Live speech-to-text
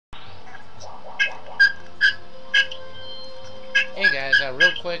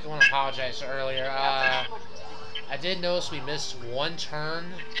real quick, I want to apologize earlier. I did notice we missed one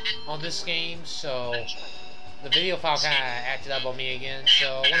turn on this game, so the video file kind of acted up on me again, so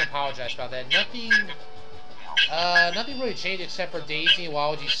I want to apologize about that. Nothing really changed except for Daisy and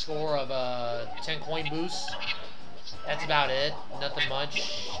Waluigi's score of 10 coin boost. That's about it. Nothing much.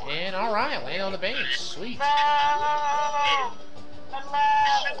 And alright, land on the bench. Sweet.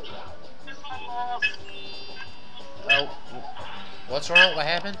 Oh, what's wrong? What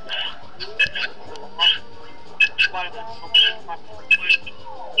happened?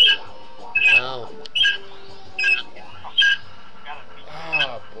 Oh.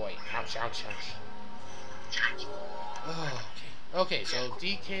 Oh boy. Ouch, ouch, ouch. Oh, okay. Okay, so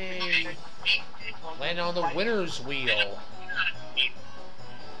DK landed on the winner's wheel.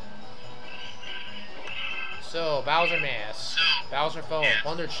 So, Bowser Mask, Bowser Phone,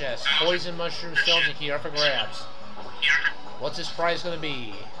 Plunder Chest, Poison Mushroom Stones, and Key are for grabs. What's his prize gonna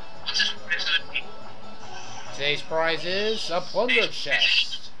be? Today's prize is a Plunder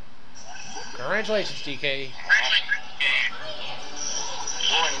Chest. Congratulations, DK.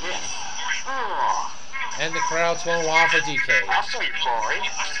 And the crowd's going wild for DK.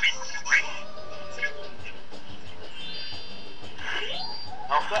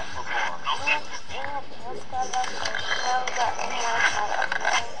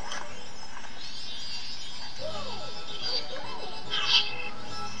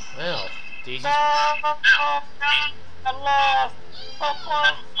 Well, Daisy's...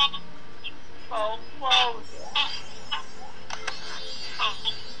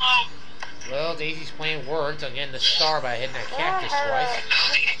 Well, Daisy's plan worked on getting the star by hitting that cactus twice.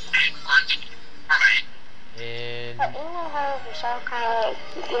 And... hold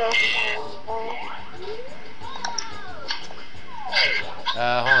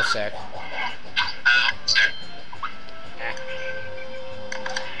on a sec.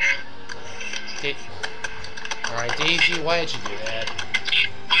 Alright, Daisy, why did you do that?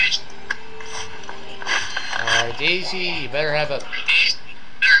 Alright, Daisy, you better have a...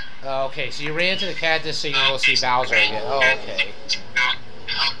 Oh, okay, so you ran to the cactus so you can go see Bowser again. Oh, okay.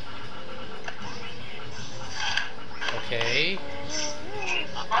 Okay.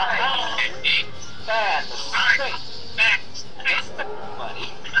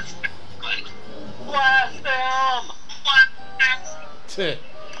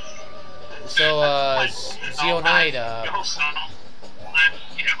 So, Zeo Knight,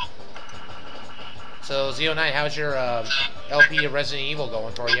 So, Zeo Knight, how's your LP of Resident Evil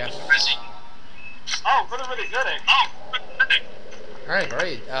going for you? Oh, really good. Alright,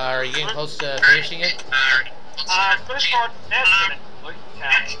 great. Are you getting close to finishing it? Finished part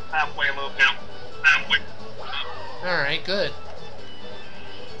halfway a little bit. Alright, good.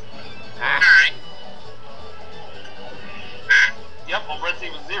 Yep, on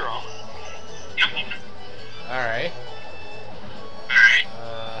Resident Evil 0. Alright.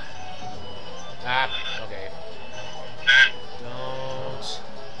 Okay. Don't.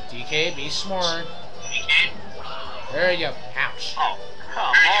 DK, be smart. There you go. Ouch. Oh, come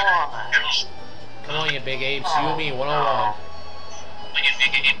on. Come on, you big apes. You and me, 101.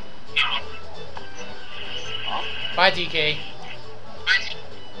 Bye, DK.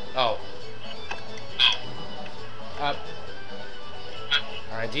 Oh.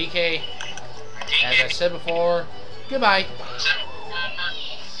 Alright, DK. As I said before, goodbye.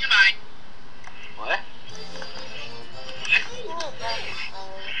 What?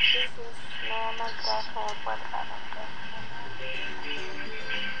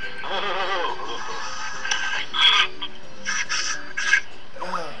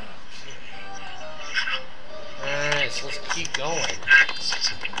 Alright, so let's keep going.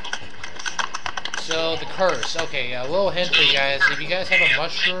 So, the curse. Okay, a little hint for you guys. If you guys have a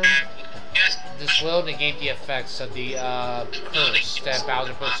mushroom, this will negate the effects of the curse that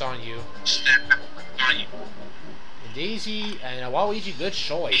Bowser puts on you. And Daisy, and Waluigi, good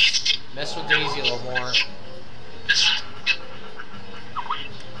choice. Mess with Daisy a little more.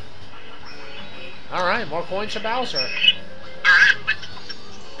 Alright, more coins for Bowser.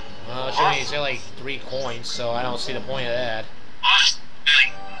 Well, it's only he's got like 3 coins, so I don't see the point of that.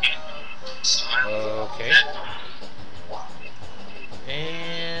 Okay.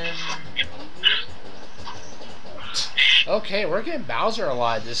 And... okay, we're getting Bowser a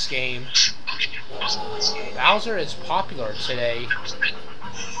lot in this game. Bowser is popular today.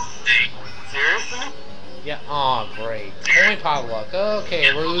 Seriously? Yeah, aw, oh, great. Coin potluck.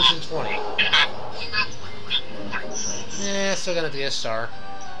 Okay, we're losing 20. Yeah, still gonna get a star.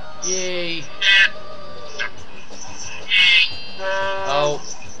 Yay.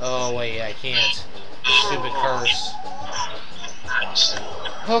 Oh, wait, I can't. Stupid curse.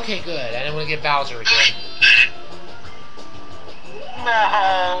 Okay, good. I didn't want to get Bowser again.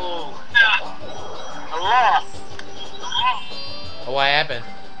 No. I lost. Oh, what happened?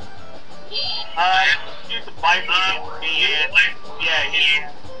 Used the bike and yeah, he's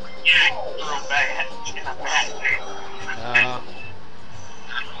real bad.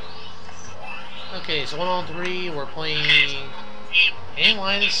 Okay, so 1-on-3, we're playing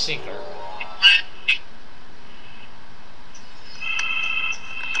Inline and Sinker.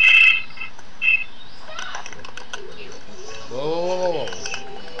 Whoa.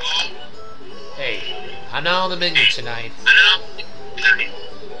 Hey, I'm not on the menu tonight.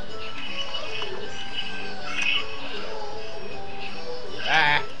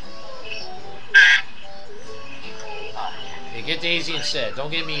 Ah. Hey, get Daisy instead.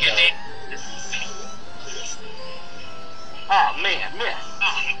 Don't get me, though. Oh, man, miss.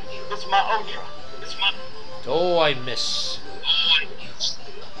 This is my Ultra. Oh, I miss.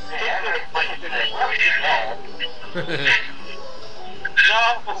 No, I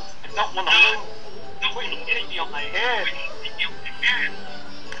don't want to move. Quit hitting me on my head.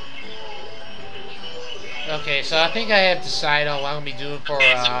 Okay, so I think I have decided on what I'm going to be doing for,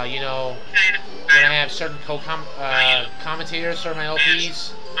 you know, when I have certain commentators for my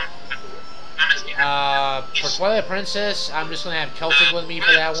LPs. For Twilight Princess, I'm just going to have Celtic with me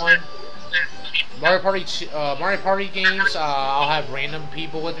for that one. Mario Party games, I'll have random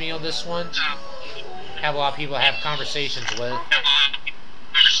people with me on this one. Have a lot of people to have conversations with.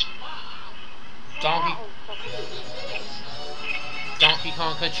 Donkey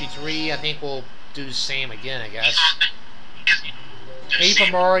Kong Country 3, I think we'll do the same again, I guess.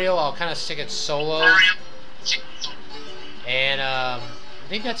 Paper Mario, I'll kind of stick it solo. And I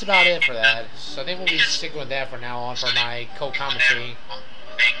think that's about it for that. So I think we'll be sticking with that for now on for my co-commentating.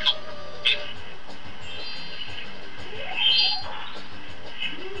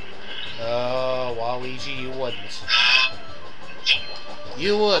 Oh, Waluigi, you wouldn't.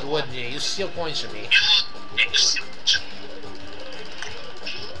 You would, wouldn't you? You steal coins from me.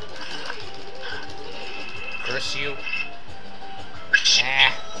 Curse you.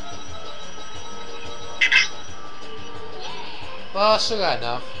 Ah. Well, I still got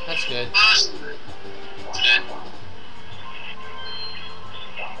enough. That's good. As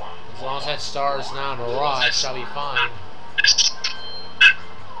long as that star is not a mirage, I'll be fine.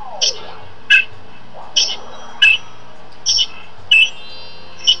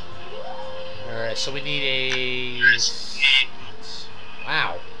 Alright, so we need a...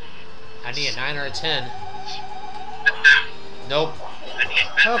 Wow. I need a 9 or a 10. Nope.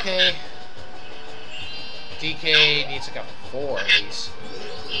 Okay. DK needs like a 4 at least.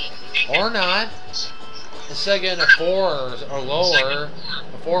 Or not. Instead of getting a 4 or lower,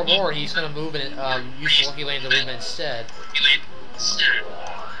 a 4 more, he's going to move in, use the Lucky Lane to move instead.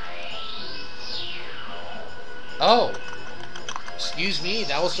 Oh. Excuse me,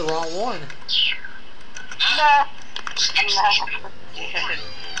 that was the wrong one. No.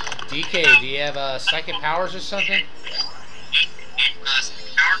 DK, do you have psychic powers or something?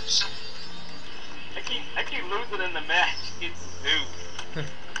 I keep losing in the match. It's new.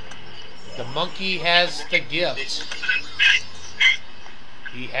 The monkey has the gift.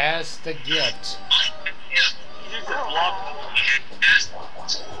 He has the gift.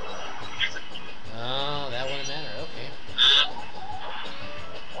 Oh, that wouldn't matter. Okay.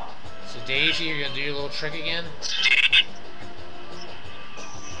 So Daisy, you're gonna do your little trick again?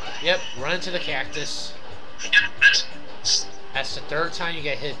 Yep, run into the cactus. That's the 3rd time you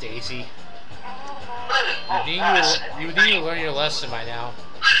get hit, Daisy. You need to learn your lesson by now.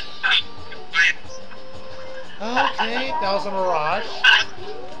 Okay, that was a mirage.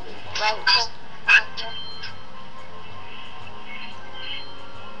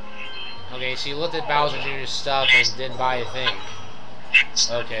 Okay, so you looked at Bowser Jr.'s stuff and didn't buy a thing.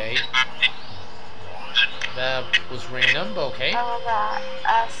 Okay. That was random, but okay. So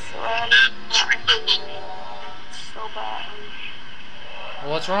bad.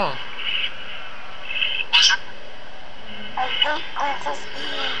 Well, what's wrong? I hate Princess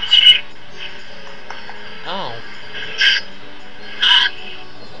Peach. Oh.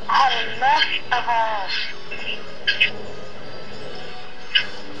 I had enough of her.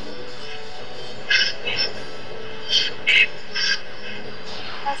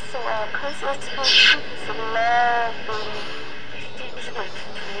 I swear, Princess Peach is lovely. She's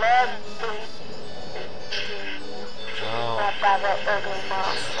lovely. Oh. Not by that ugly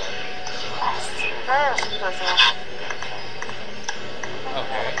monster. I swear she was lovely.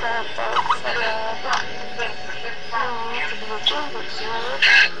 Okay.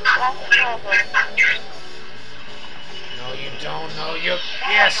 No, you don't know you.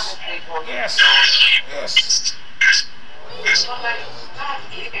 Yes. Yes. Yes.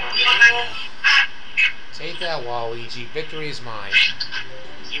 Take that, Waluigi. Victory is mine.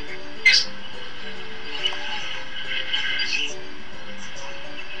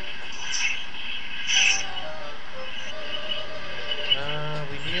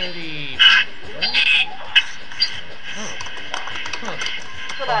 We nearly... Huh.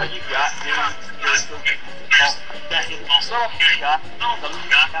 What all you got, dude? That is all you got.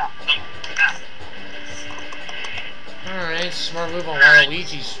 Alright, smart move on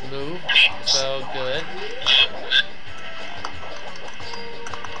Waluigi's move. So good.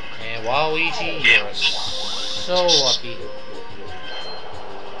 And Waluigi, you're so lucky.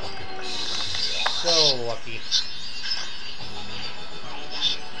 So lucky.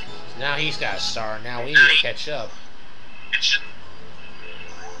 Now he's got a star. Now we need to catch up.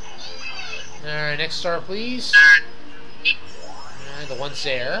 Alright, next star, please. Alright, the one's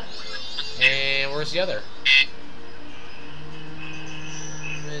there. And where's the other?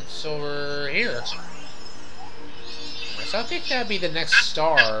 It's over here. So I think that'd be the next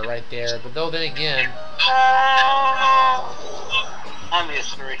star right there. But though then again... I'm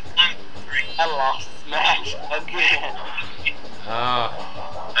history. I lost Smash again.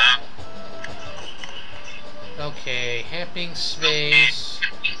 Okay, happening space.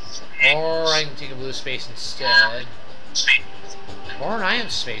 Or I can take a blue space instead. Or an iron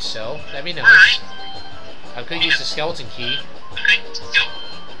space, so that'd be nice. I could use the skeleton key.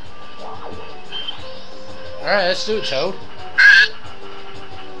 Alright, let's do it, Toad.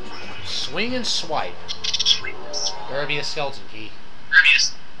 Swing and swipe. There'll be a skeleton key.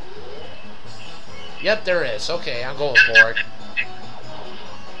 Yep, there is. Okay, I'm going for it.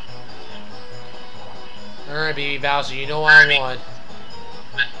 Alright, baby Bowser, you know I won.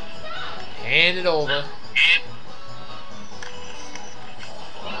 Hand it over.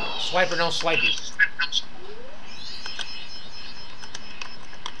 Swipe or no swipey.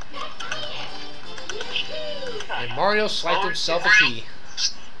 And Mario swiped himself a key.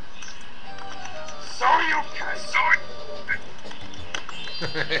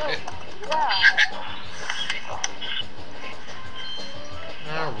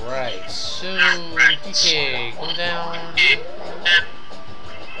 Alright, so DK, going down.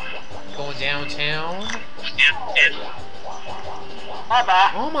 Going downtown.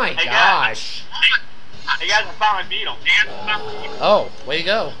 Oh my gosh. You guys have finally beat him. Oh, way to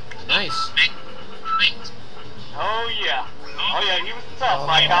go. Nice. Oh yeah. Oh yeah, he was tough.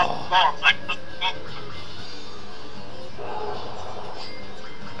 Like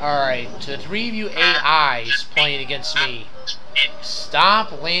Alright, to the three of you AIs playing against me,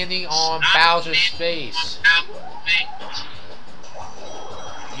 stop landing on Bowser's face.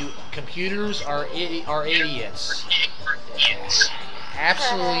 You computers are idiots.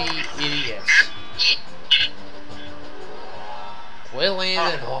 Absolutely idiots. Quit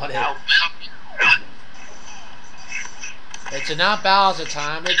landing on it. It's a not Bowser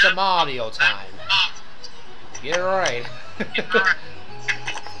time, it's a Mario time. Get it right.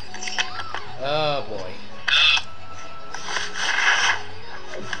 Oh boy.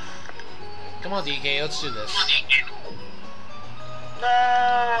 Come on, DK, let's do this.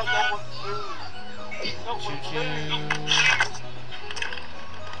 Choo-choo.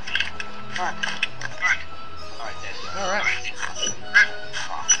 Alright.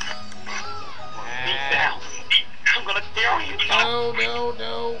 I'm gonna kill you. No, no,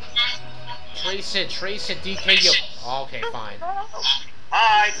 no. Trace it, DK. Yo. Okay, fine.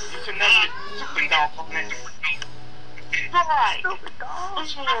 Alright, you should never get super dog on that.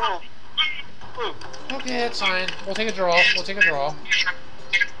 Okay, that's fine. We'll take a draw. We'll take a draw.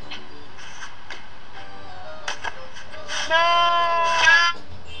 No!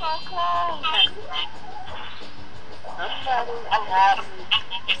 So close!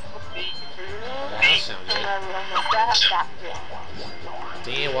 That sounds good.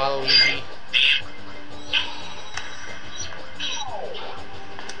 Damn, Waluigi.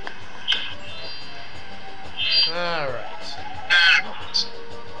 Alright.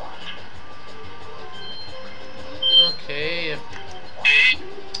 Okay,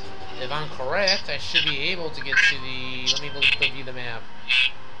 if I'm correct, I should be able to get to the... Let me view the map.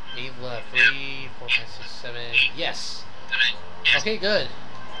 8 left. 3, 4, 5, 6, 7. Yes! Okay, good.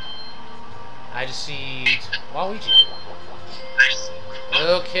 I just need Waluigi.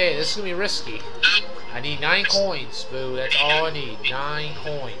 Okay, this is gonna be risky. I need 9 coins, boo. That's all I need. 9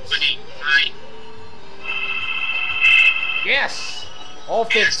 coins. Yes! All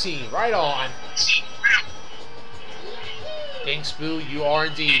 15. Right on. Thanks, boo. You are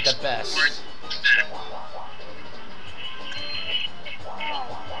indeed the best.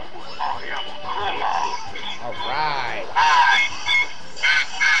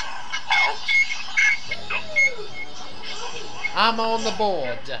 I'm on the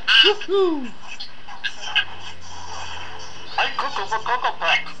board. Woohoo!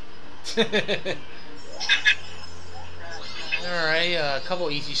 Alright, a couple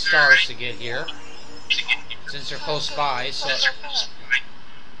easy stars to get here. Since they're close by, so...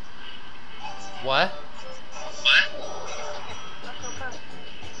 What?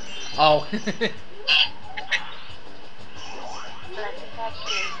 Oh.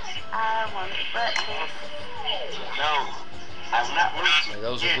 No, I'm not losing.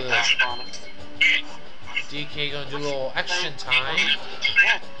 Those are good. DK gonna do a little action time.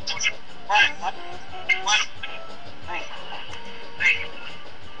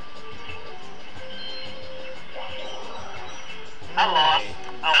 I lost.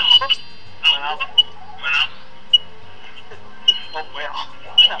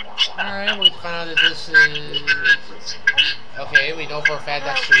 Alright, we find out that this is... Okay, we know for a fact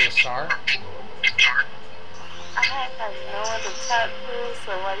that's the real star. I have no one to talk to,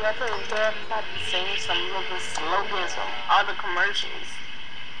 so I got to get back to sing some little slogans from all the commercials.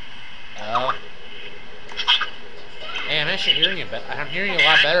 Oh. Hey, I'm actually hearing you, but I'm hearing you a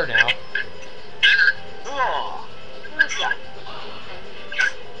lot better now. Oh.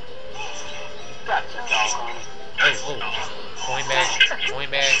 Oh. Coin back, coin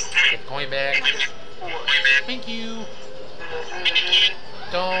back, get coin back. Thank you.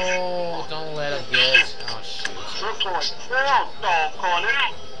 Don't let him get. Oh shit.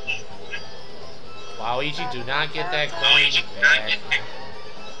 Wow, Ichi, do not get that coin back.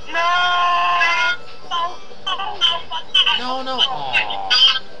 No. Aww.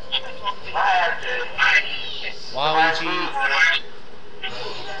 Wow, Ichi.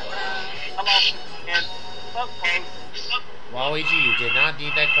 Wow, Ichi, you did not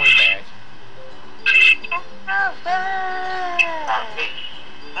need that coin back.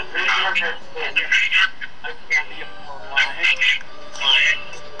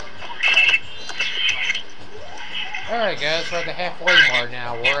 Alright guys, we're at the halfway mark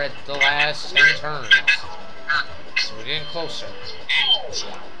now. We're at the last 10 turns. So we're getting closer. The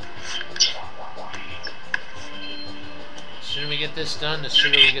sooner we get this done, the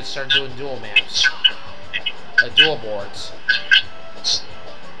sooner we can start doing dual maps. Dual boards.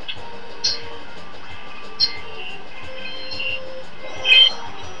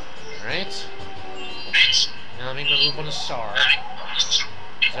 Alright. Now let me move on the star.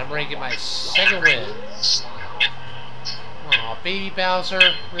 I'm ready to get my second win. Aw, baby Bowser,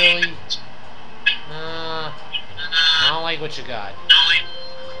 really? I don't like what you got.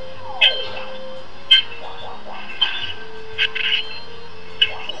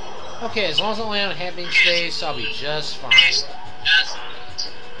 Okay, as long as I land on Happy Space, I'll be just fine.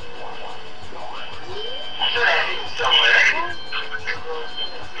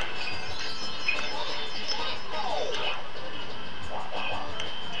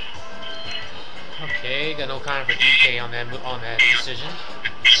 Okay, got no comment for DK on that decision.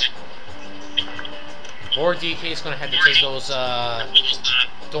 Or DK is gonna have to take those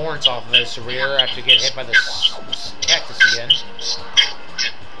thorns off of his rear after getting hit by the cactus again.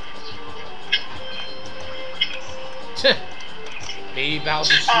 Baby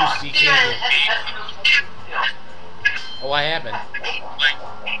Bowser shoes DK. Oh, what happened?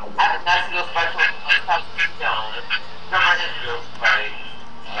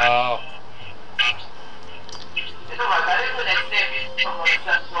 Oh.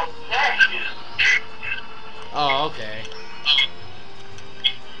 Oh, okay.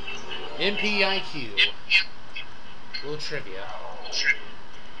 MPIQ. Little trivia.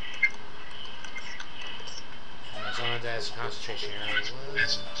 Zone that's concentration area.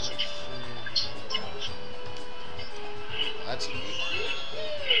 That's neat.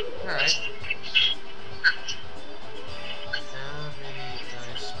 Alright. How many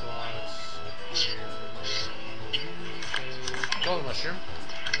dice spots here? Golden mushroom.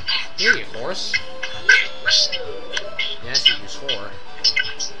 Here you horse. Yes, you use 4.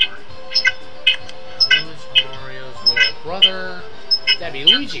 Who's Mario's little brother? That'd be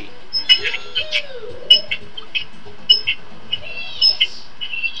Luigi.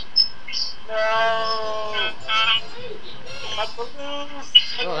 No!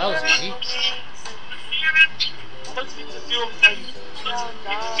 Oh, that was easy.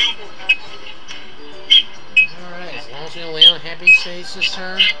 Alright, as long as we don't land on Happy Space this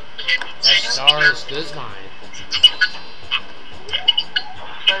turn, that star is good as mine.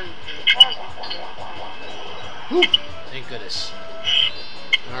 Whew, thank goodness.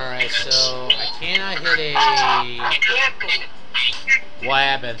 Alright, so I cannot hit a... What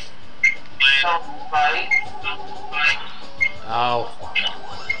happened? Oh.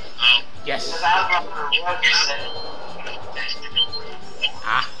 Yes.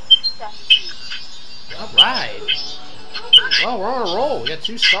 go. We're on a roll. We got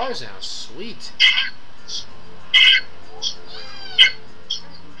 2 stars now. Sweet.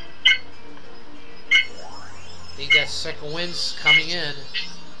 I think that second win's coming in.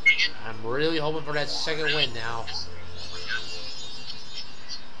 I'm really hoping for that second win now.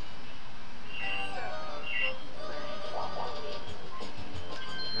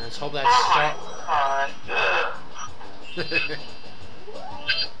 Let's hope that star.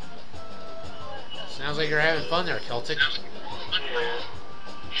 Sounds like you're having fun there, Celtic.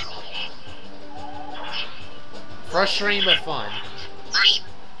 Frustrating but fun.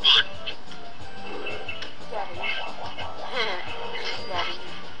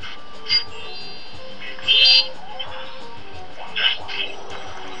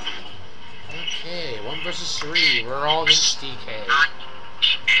 Okay, 1 versus 3. We're all against DK.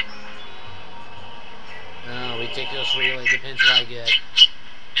 Oh, ridiculous relay. Depends what I get.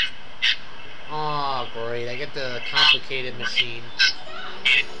 Oh, great. I get the complicated machine.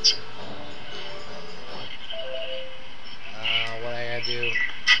 What I gotta do?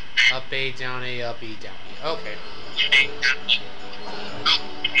 Up A, down A, up E, down E. Okay.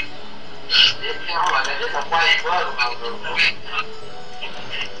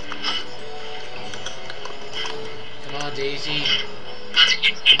 Come on, Daisy.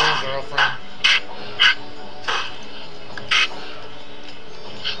 Come on, girlfriend.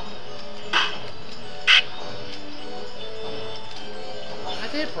 I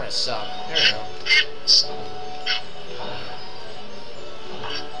did press up. There we go.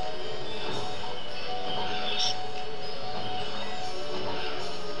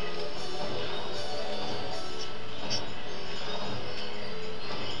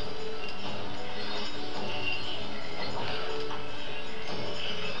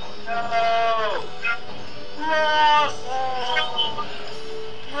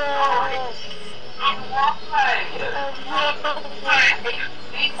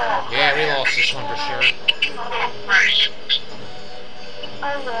 Yeah, we lost this one for sure.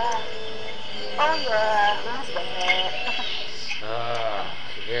 Oh yeah. Oh yeah. Who's that?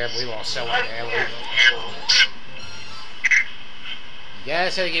 Yeah, we lost that one badly. You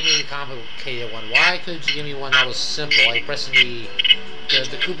guys had to give me the complicated one. Why couldn't you give me one that was simple, like pressing the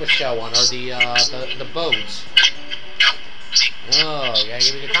Koopa shell one, or the boats? Oh, you gotta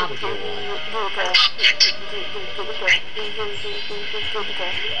give me the complicated one.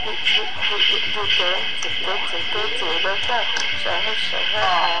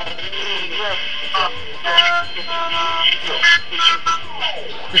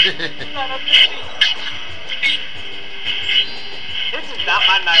 This is not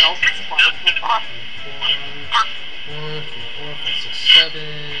my night. I'll 1, 2, 4, 5, 6, 7.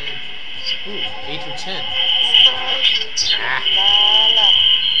 Ooh, 8 through 10. Ah.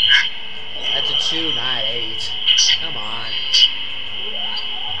 That's a 2, not 8. Come on.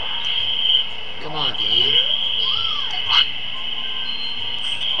 Come on, game.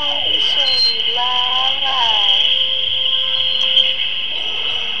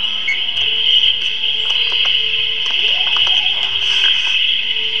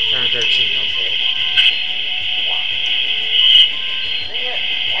 Turn 13, okay.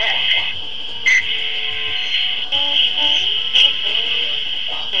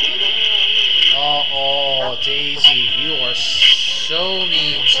 Oh, Daisy, you are so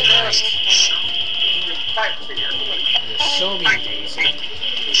mean tonight. You're so mean, Daisy.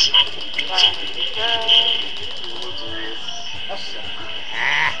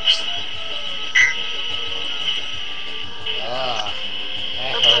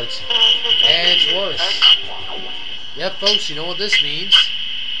 That hurts. And it's worse. Yep, folks, you know what this means.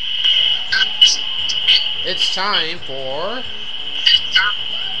 It's time for...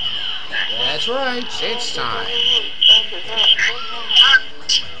 That's right, it's time.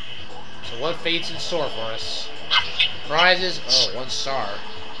 So what fate's in store for us? Prizes? Oh, 1 star.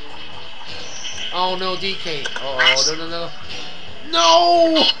 Oh no, DK. Oh, no.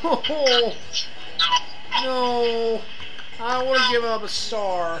 No! No! I don't want to give up a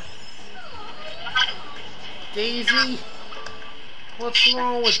star. Daisy? What's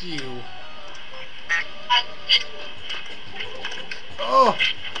wrong with you? Oh!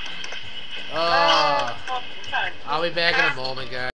 I'll be back in a moment, guys.